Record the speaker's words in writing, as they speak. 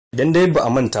Idan dai ba a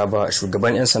manta ba,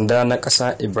 shugaban 'yan sanda na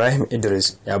ƙasa Ibrahim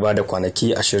Idris ya ba da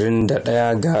kwanaki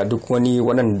 21 ga duk wani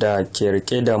waɗanda ke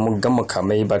rike da muggan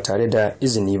makamai ba tare da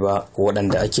izini ba ko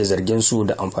waɗanda ake zargin su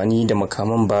da amfani da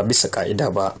makaman ba bisa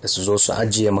ka'ida ba da su zo su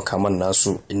ajiye makaman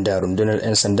nasu, inda rundunar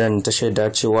 'yan sandan ta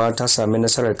shaida cewa ta sami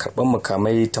nasarar karɓar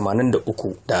makamai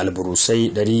 83 da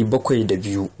alburusai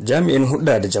 702. Jami'in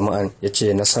hulɗa da jama'an ya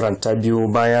ce nasarar ta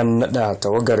biyo bayan naɗa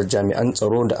tawagar jami'an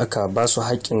tsaro da aka ba su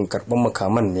haƙƙin karɓar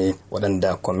makaman ne,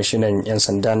 waɗanda kwamishinan 'yan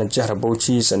sanda na jihar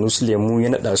Bauchi Sanusi Lemu ya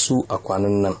naɗa su a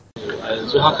kwanan nan. A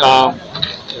yanzu haka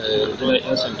rundunar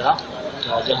 'yan sanda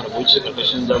ta jihar Bauchi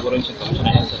ƙarƙashin jagorancin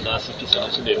kwamishinan 'yan sanda CP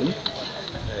Sanusi Lemu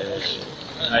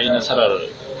ta yi nasarar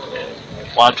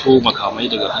kwato makamai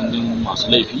daga hannun masu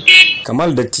laifi.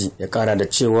 Kamal Datti ya kara da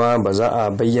cewa ba za a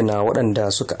bayyana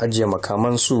waɗanda suka ajiye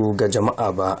makamansu ga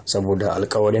jama'a ba saboda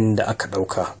alkawarin da aka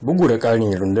ɗauka. Bugu da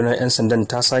ƙari, rundunar 'yan sandan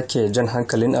ta sake jan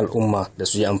hankalin al'umma da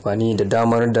su yi amfani da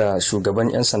damar da shugaban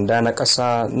 'yan sanda na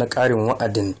ƙasa na ƙarin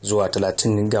wa'adin zuwa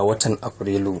 30 ga watan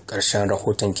Afrilu. Ƙarshen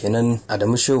rahoton kenan.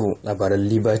 Adamu Shehu, labaran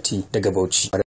Liberty daga Bauchi.